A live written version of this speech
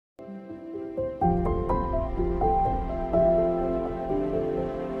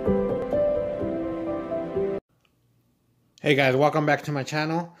Hey guys, welcome back to my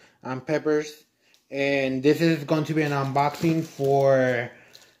channel. I'm Peppers, and this is going to be an unboxing for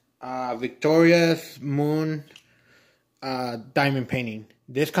Victoria's Moon diamond painting.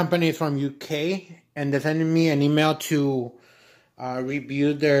 This company is from UK, and they're sending me an email to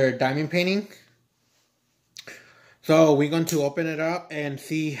review their diamond painting. So we're going to open it up and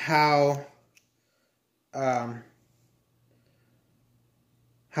see how it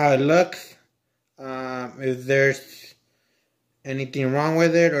looks. If there's anything wrong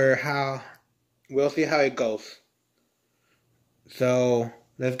with it, or how we'll see how it goes. So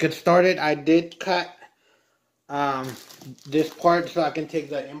let's get started. I did cut this part so I can take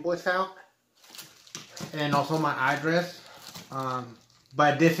the invoice out and also my address,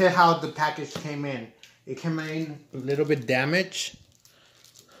 but this is how the package came in. It came in a little bit damaged.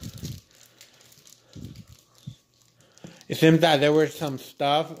 It seems that there was some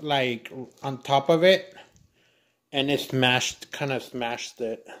stuff like on top of it, and it kind of smashed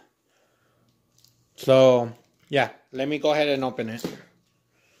it. So yeah, let me go ahead and open it.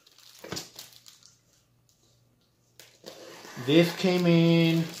 This came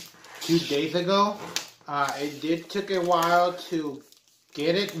in 2 days ago. It did took a while to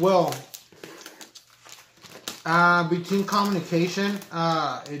get it. Well, between communication,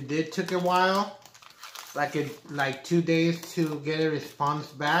 it did took a while. Like 2 days to get a response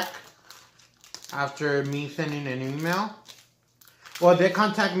back after me sending an email. Well, they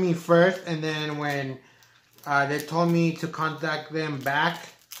contacted me first, and then when they told me to contact them back,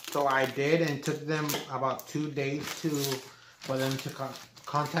 so I did, and it took them about 2 days for them to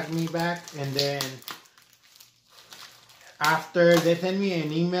contact me back. And then after they sent me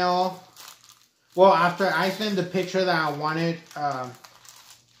an email, well, after I sent the picture that I wanted,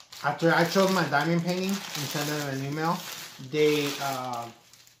 after I chose my diamond painting and sent them an email,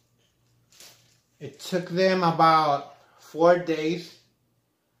 it took them about 4 days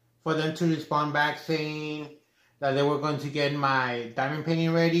for them to respond back saying that they were going to get my diamond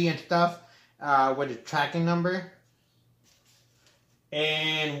painting ready and stuff with a tracking number.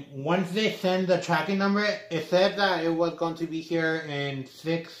 And once they sent the tracking number, it said that it was going to be here in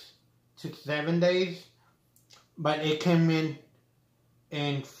 6 to 7 days, but it came in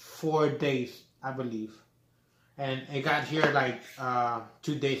 4 days, I believe, and it got here like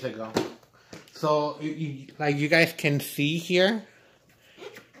 2 days ago. So like you guys can see here,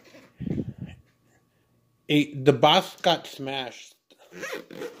 the box got smashed.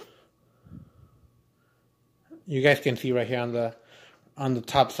 You guys can see right here on the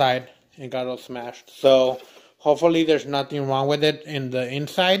top side, it got all smashed. So hopefully there's nothing wrong with it in the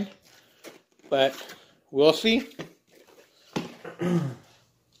inside, but we'll see.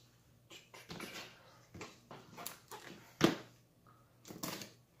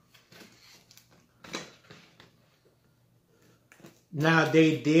 Now,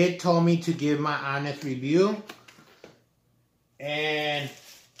 they did tell me to give my honest review and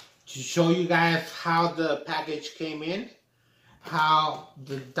to show you guys how the package came in, how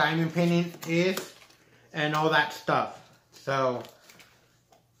the diamond painting is, and all that stuff. So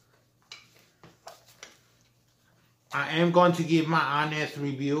I am going to give my honest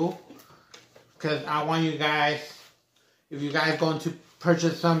review, because I want you guys, if you guys going to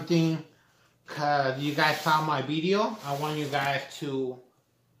purchase something, because you guys saw my video, I want you guys to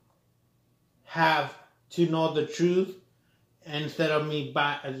know the truth, instead of me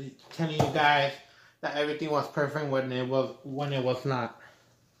telling you guys that everything was perfect when it was not.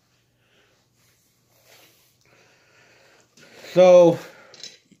 So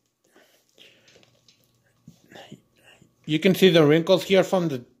you can see the wrinkles here from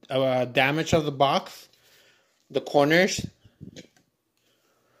the damage of the box. The corners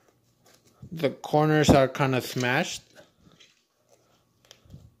are kind of smashed.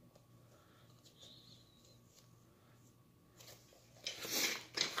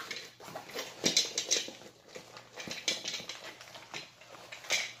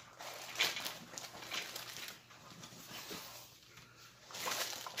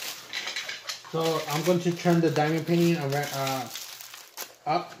 So I'm going to turn the diamond painting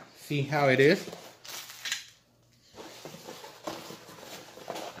up, see how it is.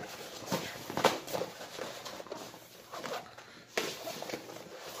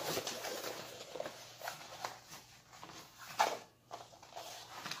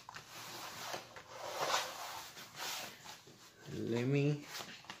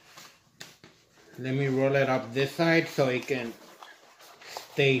 Let me roll it up this side so it can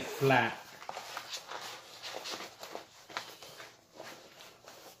stay flat.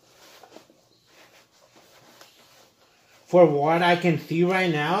 For what I can see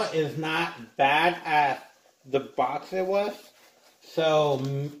right now, is not bad the box it was. So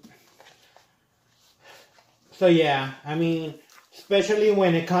yeah, I mean, especially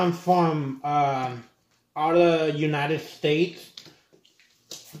when it comes from out of the United States,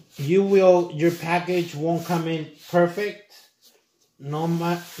 your package won't come in perfect, no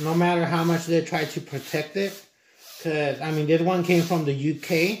matter how much they try to protect it. Cause I mean, this one came from the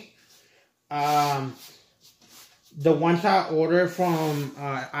UK. The ones I ordered from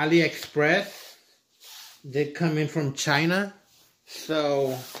AliExpress, they come in from China,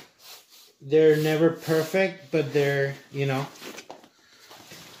 so they're never perfect, but they're, you know.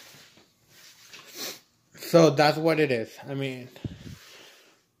 So that's what it is. I mean,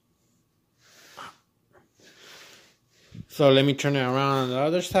 so let me turn it around on the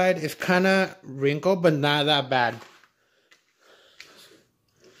other side. It's kind of wrinkled, but not that bad.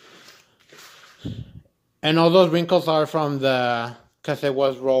 And all those wrinkles are from because it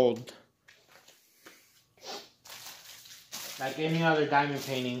was rolled. Like any other diamond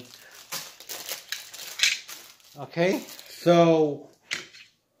painting. Okay, so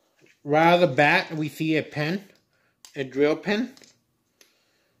right off the bat, we see a pen, a drill pen.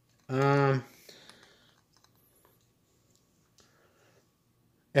 It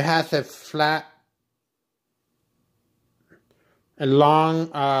has a long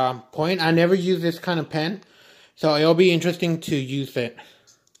point. I never use this kind of pen, so it'll be interesting to use it.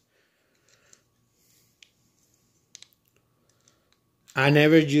 I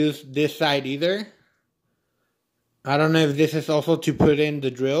never used this side either. I don't know if this is also to put in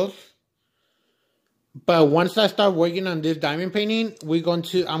the drills. But once I start working on this diamond painting,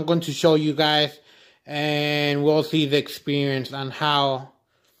 I'm going to show you guys, and we'll see the experience on how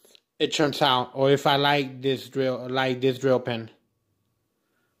it turns out, or if I like this drill pen.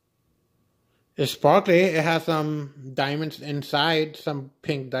 It's sparkly. It has some diamonds inside, some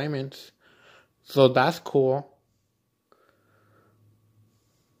pink diamonds. So that's cool.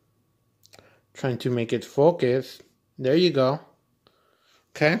 Trying to make it focus. There you go.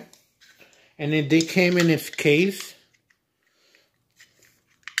 Okay. And then they came in its case.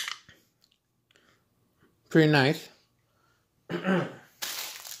 Pretty nice.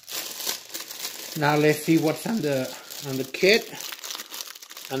 Now let's see what's on the kit.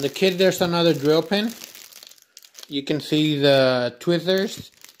 On the kit, there's another drill pen. You can see the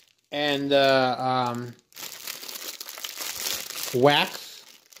tweezers and the wax.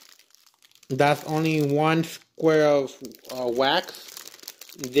 That's only one square of wax.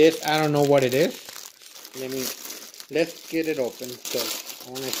 This, I don't know what it is. Let's get it open, because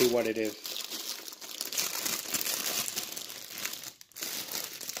I want to see what it is.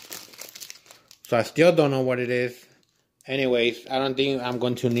 So I still don't know what it is. Anyways, I don't think I'm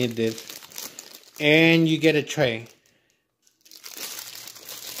going to need this. And you get a tray.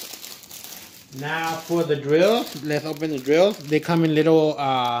 Now for the drills, let's open the drills. They come in little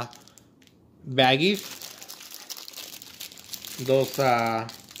baggies. Those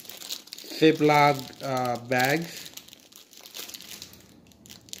Ziploc bags.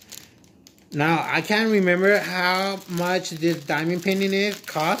 Now I can't remember how much this diamond painting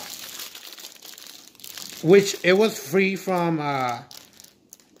cost. Which it was free from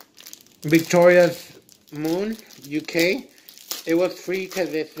Victoria's Moon, UK. It was free because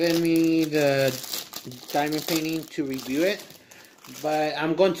they sent me the diamond painting to review it. But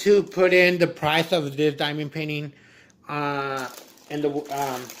I'm going to put in the price of this diamond painting in the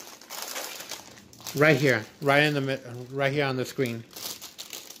right here, right here on the screen.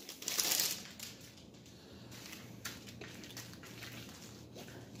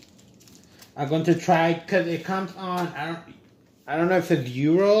 I'm going to try, because it comes on, I don't know if it's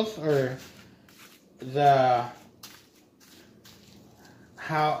euros or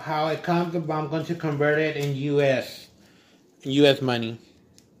how it comes, but I'm going to convert it in US money.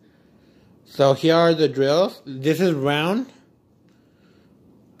 So here are the drills. This is round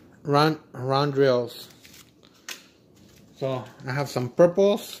drills. So I have some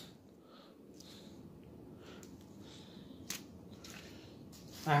purples.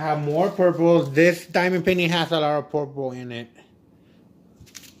 I have more purples. This diamond painting has a lot of purple in it.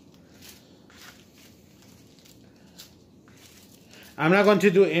 I'm not going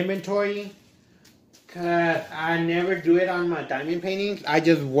to do inventory because I never do it on my diamond paintings. I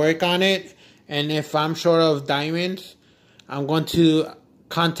just work on it, and if I'm short of diamonds, I'm going to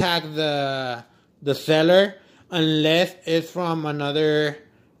contact the seller, unless it's from another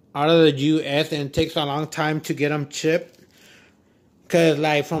out of the US and it takes a long time to get them shipped. Because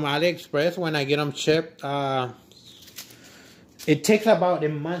like from AliExpress, when I get them shipped, it takes about a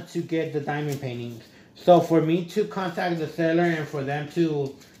month to get the diamond paintings. So for me to contact the seller and for them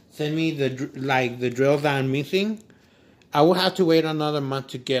to send me the drills that I'm missing, I will have to wait another month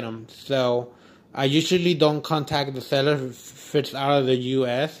to get them. So I usually don't contact the seller if it's out of the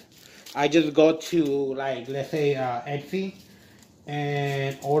US. I just go to, like, let's say Etsy,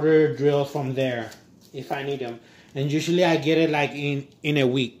 and order drills from there if I need them. And usually I get it like in a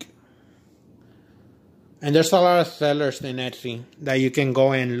week. And there's a lot of sellers in Etsy that you can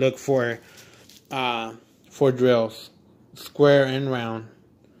go and look for drills, square and round.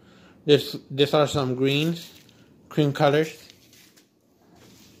 These are some greens, cream colors,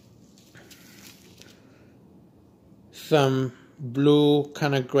 some blue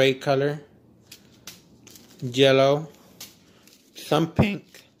kind of gray color, yellow, some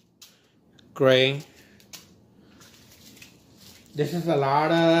pink, gray. This is a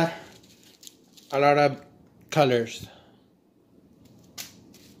lot of colors.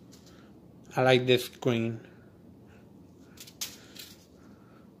 I like this green.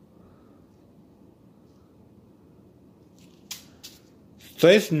 So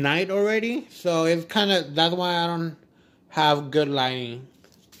it's night already, so it's kind of, that's why I don't have good lighting.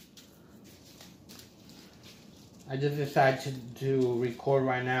 I just decided to record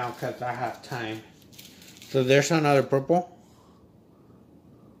right now because I have time. So there's another purple,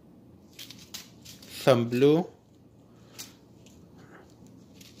 some blue,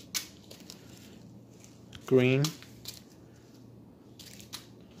 green,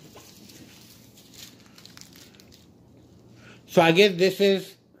 so I guess this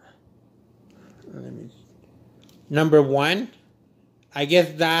is number 1. I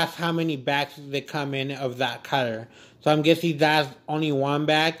guess that's how many bags they come in of that color. So I'm guessing that's only one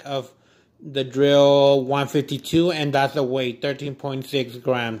bag of the drill 152, and that's the weight, 13.6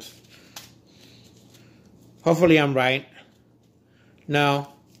 grams. Hopefully I'm right. No,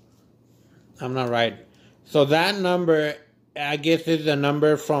 I'm not right. So that number, I guess, is the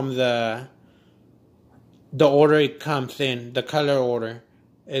number from the order it comes in, the color order.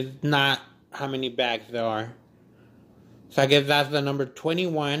 It's not how many bags there are. So I guess that's the number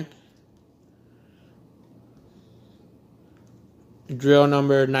 21. Drill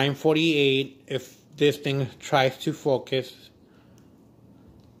number 948, if this thing tries to focus.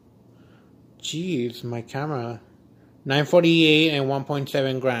 Jeez, my camera. 948 and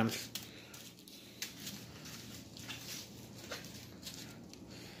 1.7 grams.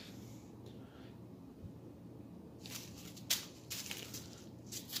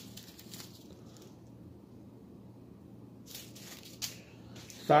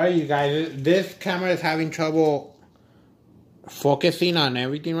 Sorry, you guys. This camera is having trouble focusing on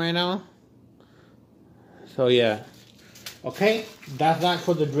everything right now. So, yeah. Okay, that's that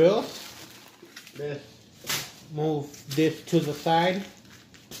for the drills. Let's move this to the side.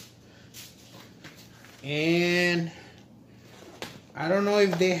 And I don't know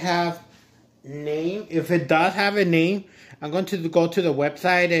if they have name. If it does have a name, I'm going to go to the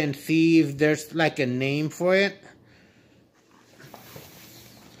website and see if there's like a name for it.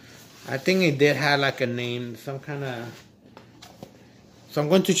 I think it did have like a name, some kind of... So I'm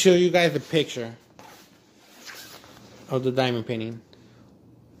going to show you guys a picture of the diamond painting.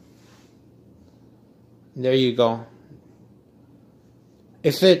 There you go.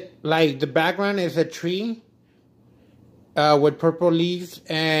 Is it like the background is a tree with purple leaves,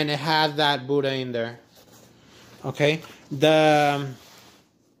 and it has that Buddha in there. Okay. The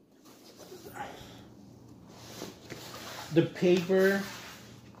paper,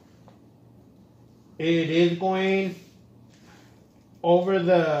 it is going over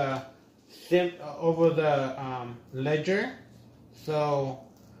the ledger, so,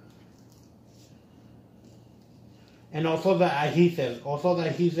 and also the adhesive. Also the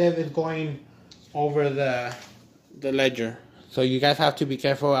adhesive is going over the ledger. So you guys have to be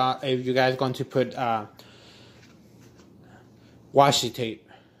careful if you guys going to put washi tape.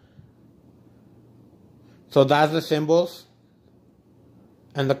 So that's the symbols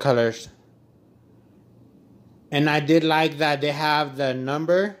and the colors. And I did like that they have the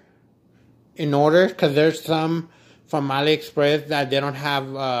number in order, because there's some from AliExpress that they don't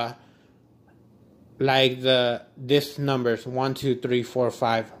have like this numbers 1, 2, 3, 4,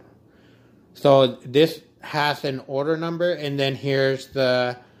 5. So this has an order number, and then here's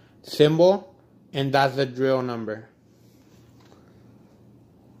the symbol, and that's the drill number.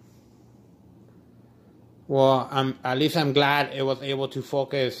 Well, at least I'm glad it was able to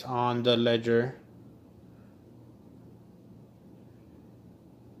focus on the ledger.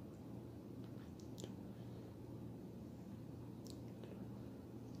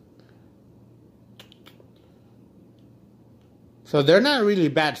 So they're not really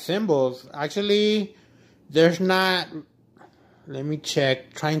bad symbols. Actually, there's not let me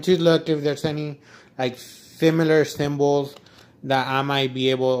check. Trying to look if there's any like similar symbols that I might be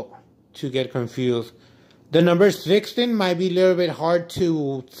able to get confused. The number 16 might be a little bit hard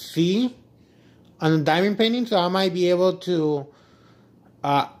to see on the diamond painting, so I might be able to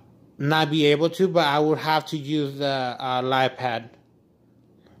not be able to, but I would have to use the live pad.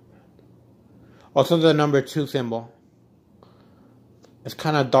 Also the number 2 symbol. It's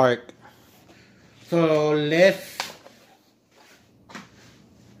kind of dark. So let's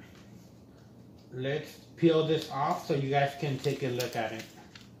peel this off so you guys can take a look at it.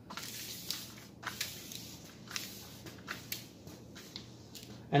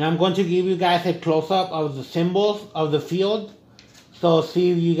 And I'm going to give you guys a close-up of the symbols of the field. So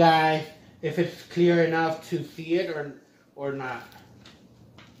see if you guys, if it's clear enough to see it or not.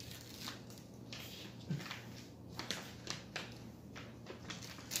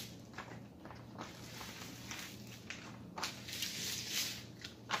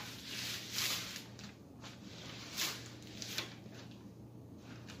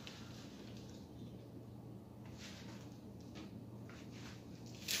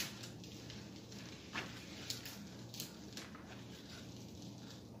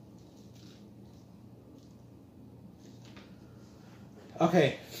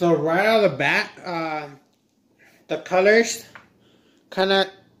 Okay, so right out of the bat, the colors kind of,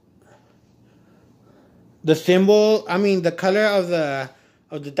 the symbol, I mean the color of the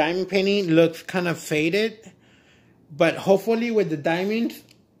diamond painting looks kind of faded, but hopefully with the diamonds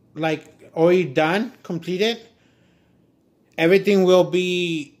like already done, completed, everything will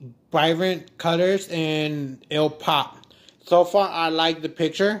be vibrant colors and it'll pop. So far I like the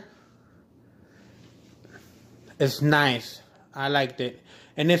picture. It's nice. I liked it.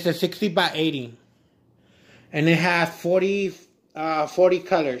 And it's a 60 by 80. And it has 40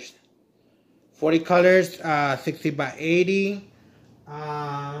 colors. 40 colors, 60 by 80.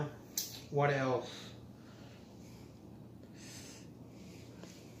 What else?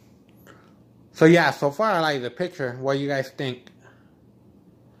 So yeah, so far I like the picture. What do you guys think?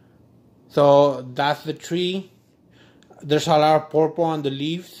 So that's the tree. There's a lot of purple on the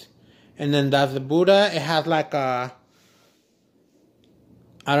leaves. And then that's the Buddha. It has like a,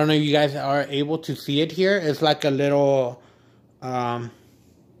 I don't know if you guys are able to see it here. It's like a little, what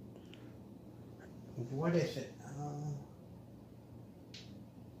is it?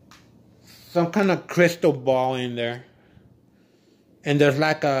 Some kind of crystal ball in there. And there's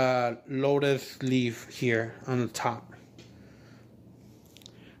like a lotus leaf here on the top.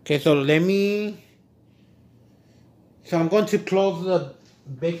 Okay, so I'm going to close the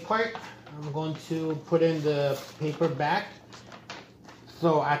big part. I'm going to put in the paper back,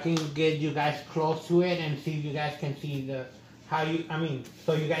 so I can get you guys close to it and see if you guys can see so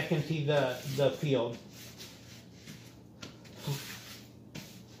you guys can see the field.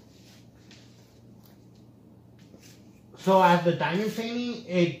 So as the diamond painting,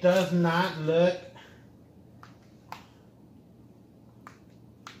 it does not look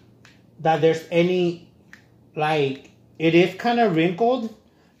that there's any, like, it is kind of wrinkled,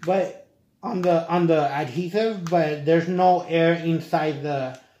 but on the adhesive, but there's no air inside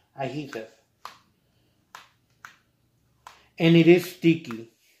the adhesive. And it is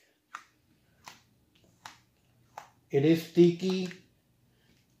sticky. It is sticky.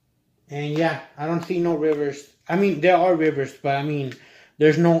 And yeah, I don't see no rivers. I mean, there are rivers, but I mean,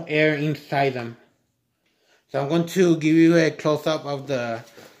 there's no air inside them. So I'm going to give you a close-up of the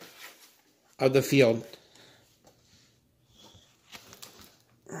field.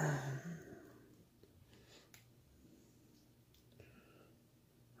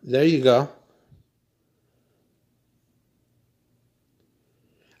 There you go.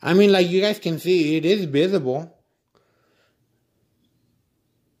 I mean, like you guys can see, it is visible.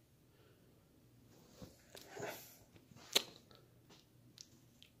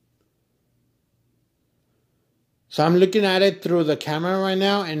 So I'm looking at it through the camera right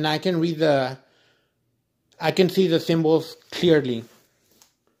now, and I can see the symbols clearly.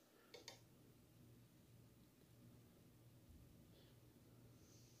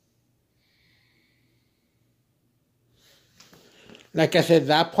 Like I said,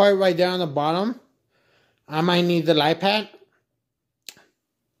 that part right there on the bottom, I might need the light pad,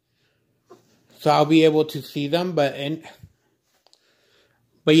 so I'll be able to see them. But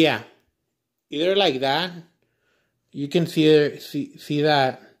yeah, either like that, you can see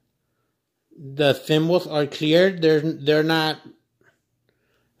that the symbols are clear. They're not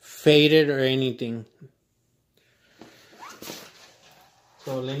faded or anything.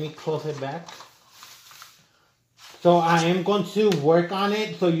 So let me close it back. So I am going to work on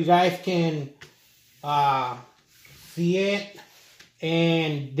it so you guys can see it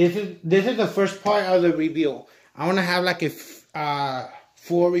And this is the first part of the review. I want to have like a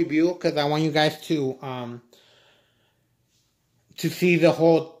full review because I want you guys to see the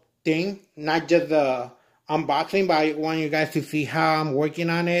whole thing, not just the unboxing, but I want you guys to see how I'm working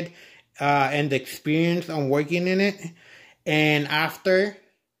on it and the experience on working in it, and after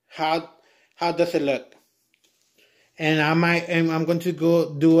how does it look. And I'm going to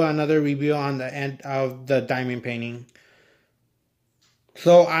go do another review on the end of the diamond painting.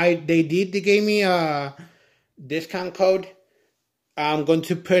 So they gave me a discount code. I'm going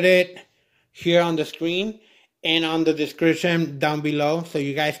to put it here on the screen and on the description down below, so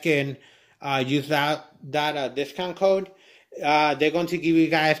you guys can use that discount code. They're going to give you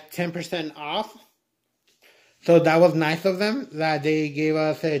guys 10% off. So that was nice of them that they gave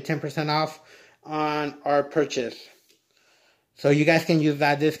us a 10% off on our purchase. So you guys can use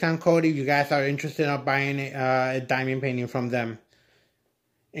that discount code if you guys are interested in buying a diamond painting from them.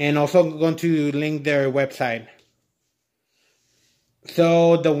 And also going to link their website.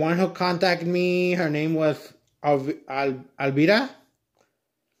 So the one who contacted me, her name was Alvira.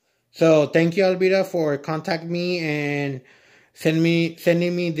 So thank you, Alvira, for contacting me and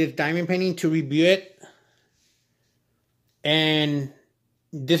sending me this diamond painting to review it. And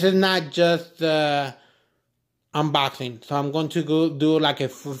this is not just the unboxing. So I'm going to go do like a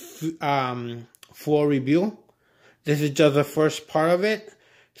full review. This is just the first part of it.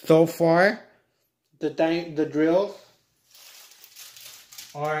 So far, the drills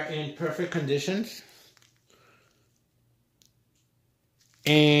are in perfect conditions,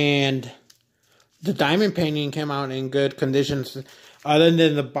 and the diamond painting came out in good conditions, other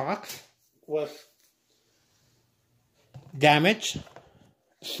than the box was damaged,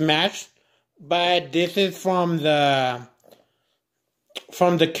 smashed. But this is from the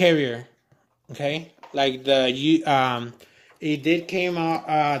carrier, okay? Like it did came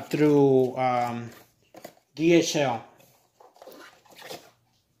out through DHL.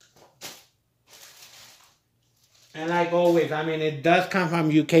 And like always, I mean, it does come from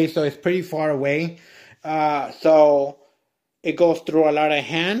UK, so it's pretty far away. So it goes through a lot of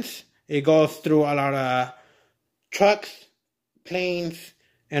hands. It goes through a lot of trucks, planes,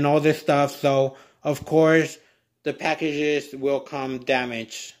 and all this stuff. So, of course, the packages will come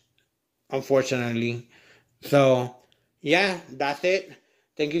damaged, unfortunately. So, yeah, that's it.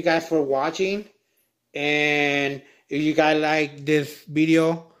 Thank you guys for watching. And if you guys like this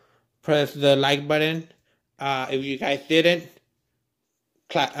video, press the like button. If you guys didn't,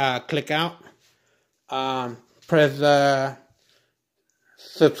 click out. Press the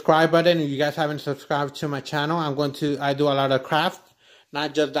subscribe button if you guys haven't subscribed to my channel. I do a lot of craft,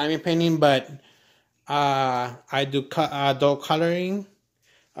 not just diamond painting, but I do adult coloring,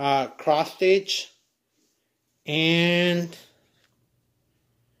 cross stitch, and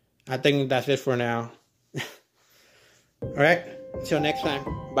I think that's it for now. Alright, till next time.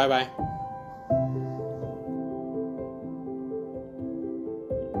 Bye bye.